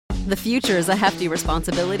The future is a hefty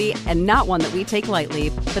responsibility and not one that we take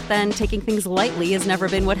lightly, but then taking things lightly has never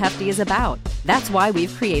been what Hefty is about. That's why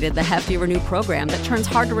we've created the Hefty Renew program that turns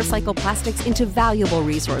hard-to-recycle plastics into valuable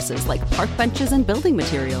resources like park benches and building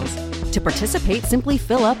materials. To participate, simply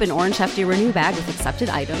fill up an orange Hefty Renew bag with accepted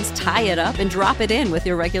items, tie it up, and drop it in with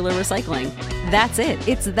your regular recycling. That's it.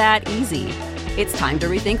 It's that easy. It's time to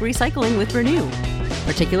rethink recycling with Renew.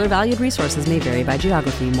 Particular valued resources may vary by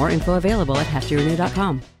geography. More info available at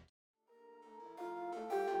heftyrenew.com.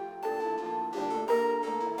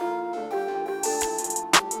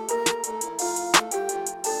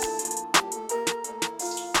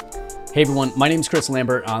 Hey everyone, my name is Chris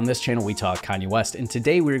Lambert. On this channel we talk Kanye West, and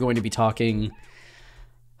today we're going to be talking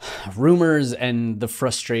rumors and the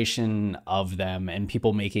frustration of them and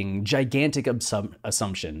people making gigantic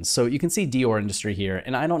assumptions. So you can see Dior industry here,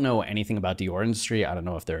 and I don't know anything about Dior industry. I don't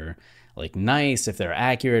know if they're like nice, if they're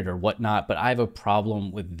accurate or whatnot, but I have a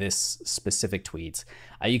problem with this specific tweet.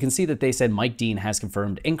 You can see that they said Mike Dean has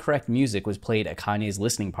confirmed incorrect music was played at Kanye's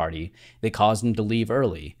listening party that caused him to leave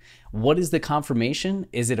early. What is the confirmation?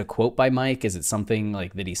 Is it a quote by Mike? Is it something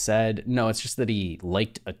like that he said? No, it's just that he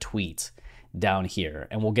liked a tweet down here,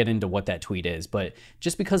 and we'll get into what that tweet is. But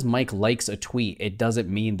just because Mike likes a tweet, it doesn't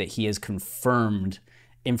mean that he has confirmed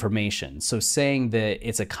information. So saying that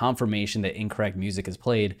it's a confirmation that incorrect music is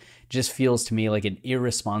played just feels to me like an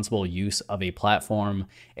irresponsible use of a platform.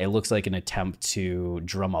 It looks like an attempt to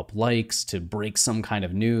drum up likes, to break some kind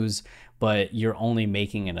of news, but you're only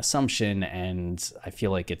making an assumption, and I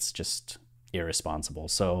feel like it's just irresponsible.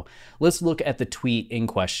 So let's look at the tweet in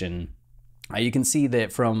question. You can see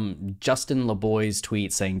that from Justin LeBoy's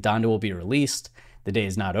tweet saying Donda will be released. The day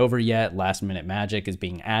is not over yet. Last minute magic is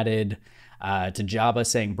being added. To Jabba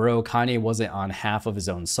saying, bro, Kanye wasn't on half of his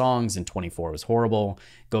own songs and 24 was horrible.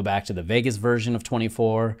 Go back to the Vegas version of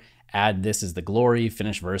 24. Add This Is the Glory.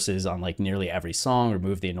 Finish verses on like nearly every song.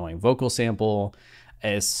 Remove the annoying vocal sample,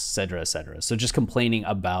 etc., etc. So just complaining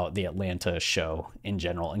about the Atlanta show in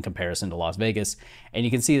general in comparison to Las Vegas. And you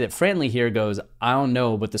can see that Franley here goes, I don't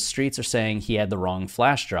know, but the streets are saying he had the wrong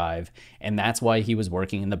flash drive, and that's why he was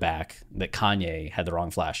working in the back, that Kanye had the wrong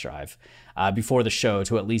flash drive before the show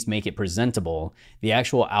to at least make it presentable. The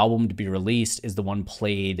actual album to be released is the one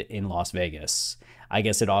played in Las Vegas. I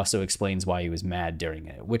guess it also explains why he was mad during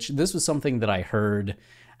it, which this was something that I heard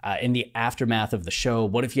in the aftermath of the show.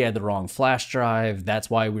 What if you had the wrong flash drive? That's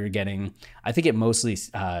why we were getting, I think it mostly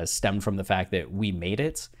stemmed from the fact that We Made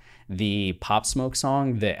It, the Pop Smoke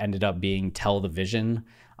song that ended up being Tell the Vision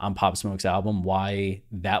on Pop Smoke's album, why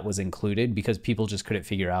that was included, because people just couldn't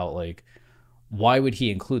figure out, like, why would he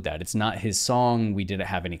include that? It's not his song. We didn't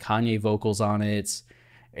have any Kanye vocals on it.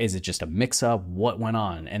 Is it just a mix-up? What went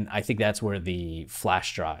on? And I think that's where the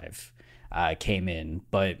flash drive came in.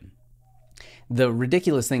 But the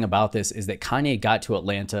ridiculous thing about this is that Kanye got to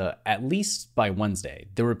Atlanta at least by Wednesday.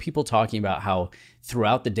 There were people talking about how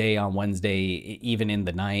throughout the day on Wednesday, even in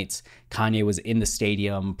the night, Kanye was in the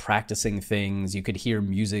stadium practicing things. You could hear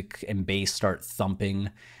music and bass start thumping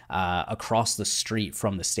across the street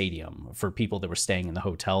from the stadium. For people that were staying in the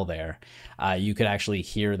hotel there, you could actually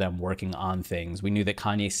hear them working on things. We knew that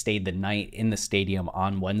Kanye stayed the night in the stadium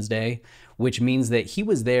on Wednesday, which means that he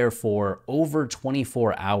was there for over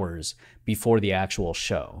 24 hours before the actual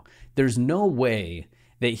show. There's no way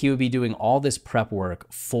that he would be doing all this prep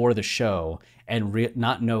work for the show and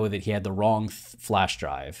not know that he had the wrong flash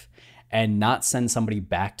drive and not send somebody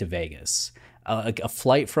back to Vegas. A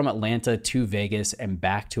flight from Atlanta to Vegas and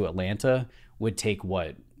back to Atlanta would take,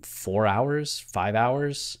 what, 4 hours, 5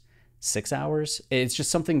 hours, 6 hours? It's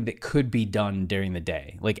just something that could be done during the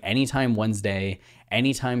day. Like anytime Wednesday,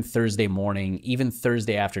 anytime Thursday morning, even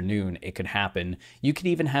Thursday afternoon, it could happen. You could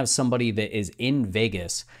even have somebody that is in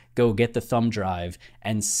Vegas go get the thumb drive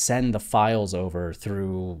and send the files over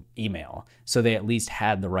through email, so they at least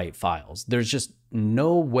had the right files. There's just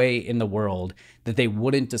no way in the world that they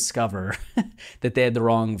wouldn't discover that they had the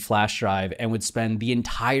wrong flash drive and would spend the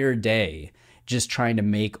entire day just trying to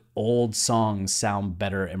make old songs sound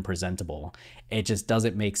better and presentable. It just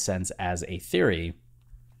doesn't make sense as a theory.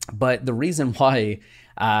 But the reason why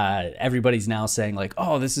everybody's now saying like,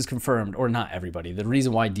 oh, this is confirmed, or not everybody, the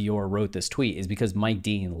reason why Dior wrote this tweet is because Mike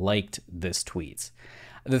Dean liked this tweet.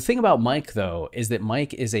 The thing about Mike, though, is that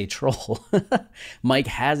Mike is a troll. Mike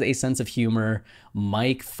has a sense of humor.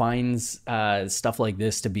 Mike finds stuff like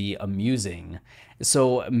this to be amusing.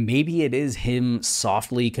 So maybe it is him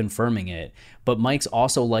softly confirming it, but Mike's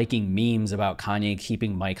also liking memes about Kanye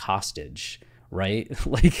keeping Mike hostage, right?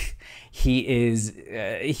 Like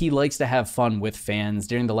he likes to have fun with fans.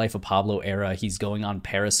 During the Life of Pablo era, he's going on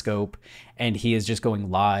Periscope and he is just going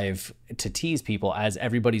live to tease people as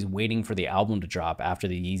everybody's waiting for the album to drop after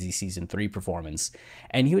the Yeezy Season 3 performance.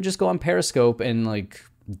 And he would just go on Periscope and like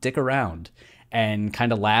dick around and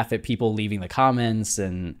kind of laugh at people leaving the comments.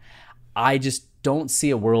 And I just don't see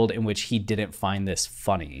a world in which he didn't find this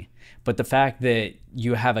funny. But the fact that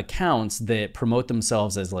you have accounts that promote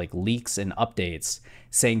themselves as like leaks and updates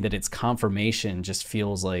saying that it's confirmation just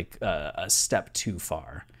feels like a step too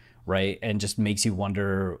far, right? And just makes you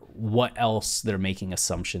wonder what else they're making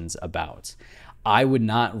assumptions about. I would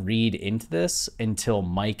not read into this until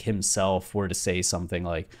Mike himself were to say something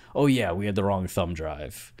like, oh yeah, we had the wrong thumb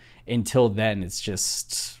drive. Until then, it's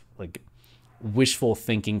just like wishful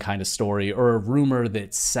thinking kind of story, or a rumor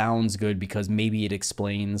that sounds good because maybe it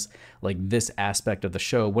explains like this aspect of the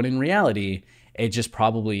show, when in reality it just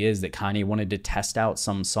probably is that Kanye wanted to test out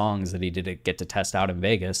some songs that he didn't get to test out in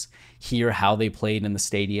Vegas, hear how they played in the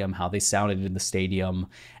stadium, how they sounded in the stadium,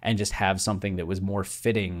 and just have something that was more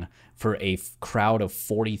fitting for a crowd of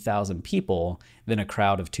 40,000 people than a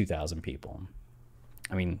crowd of 2,000 people.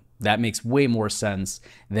 I mean, that makes way more sense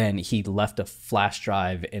than he left a flash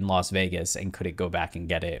drive in Las Vegas and couldn't go back and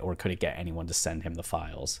get it, or couldn't get anyone to send him the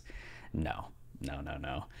files. No.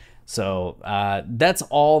 So that's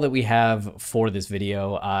all that we have for this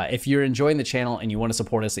video. If you're enjoying the channel and you want to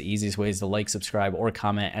support us, the easiest way is to like, subscribe, or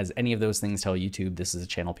comment, as any of those things tell YouTube this is a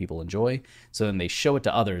channel people enjoy. So then they show it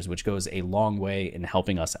to others, which goes a long way in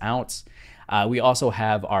helping us out. We also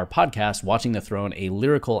have our podcast, Watching the Throne, a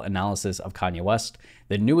lyrical analysis of Kanye West.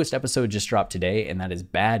 The newest episode just dropped today, and that is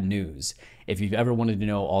Bad News. If you've ever wanted to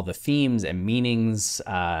know all the themes and meanings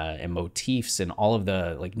and motifs and all of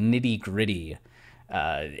the like nitty-gritty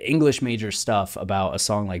English major stuff about a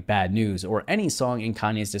song like Bad News, or any song in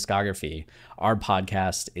Kanye's discography, our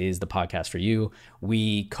podcast is the podcast for you.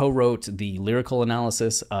 We co-wrote the lyrical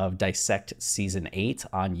analysis of Dissect Season 8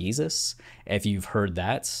 on Yeezus. If you've heard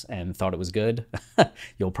that and thought it was good,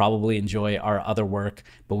 you'll probably enjoy our other work.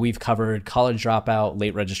 But we've covered College Dropout,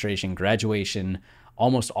 Late Registration, Graduation,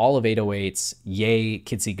 almost all of 808s, Yay,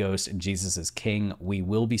 Kids See Ghost, and Jesus is King. We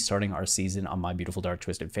will be starting our season on My Beautiful Dark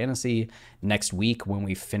Twisted Fantasy next week when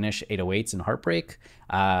we finish 808s and Heartbreak.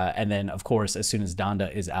 And then, of course, as soon as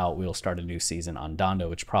Donda is out, we'll start a new season on Donda,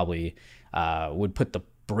 which probably would put the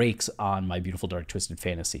brakes on My Beautiful Dark Twisted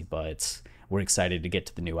Fantasy. But we're excited to get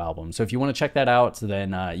to the new album. So if you want to check that out,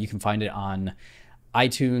 then you can find it on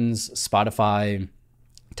iTunes, Spotify,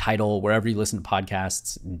 Tidal, wherever you listen to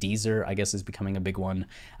podcasts. Deezer, I guess, is becoming a big one.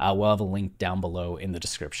 We'll have a link down below in the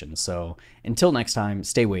description. So until next time,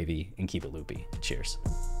 stay wavy and keep it loopy. Cheers.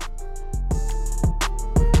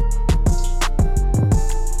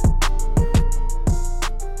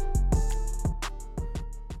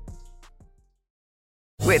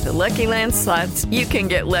 With the Lucky Land Slots, you can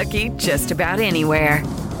get lucky just about anywhere.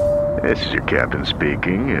 This is your captain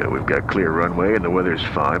speaking. We've got clear runway and the weather's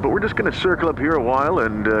fine, but we're just going to circle up here a while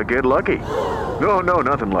and get lucky. No,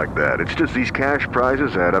 nothing like that. It's just these cash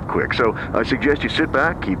prizes add up quick. So I suggest you sit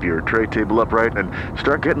back, keep your tray table upright, and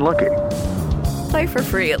start getting lucky. Play for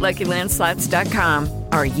free at LuckyLandSlots.com.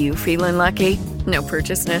 Are you feeling lucky? No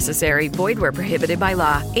purchase necessary. Void where prohibited by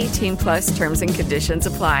law. 18+ terms and conditions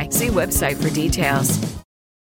apply. See website for details.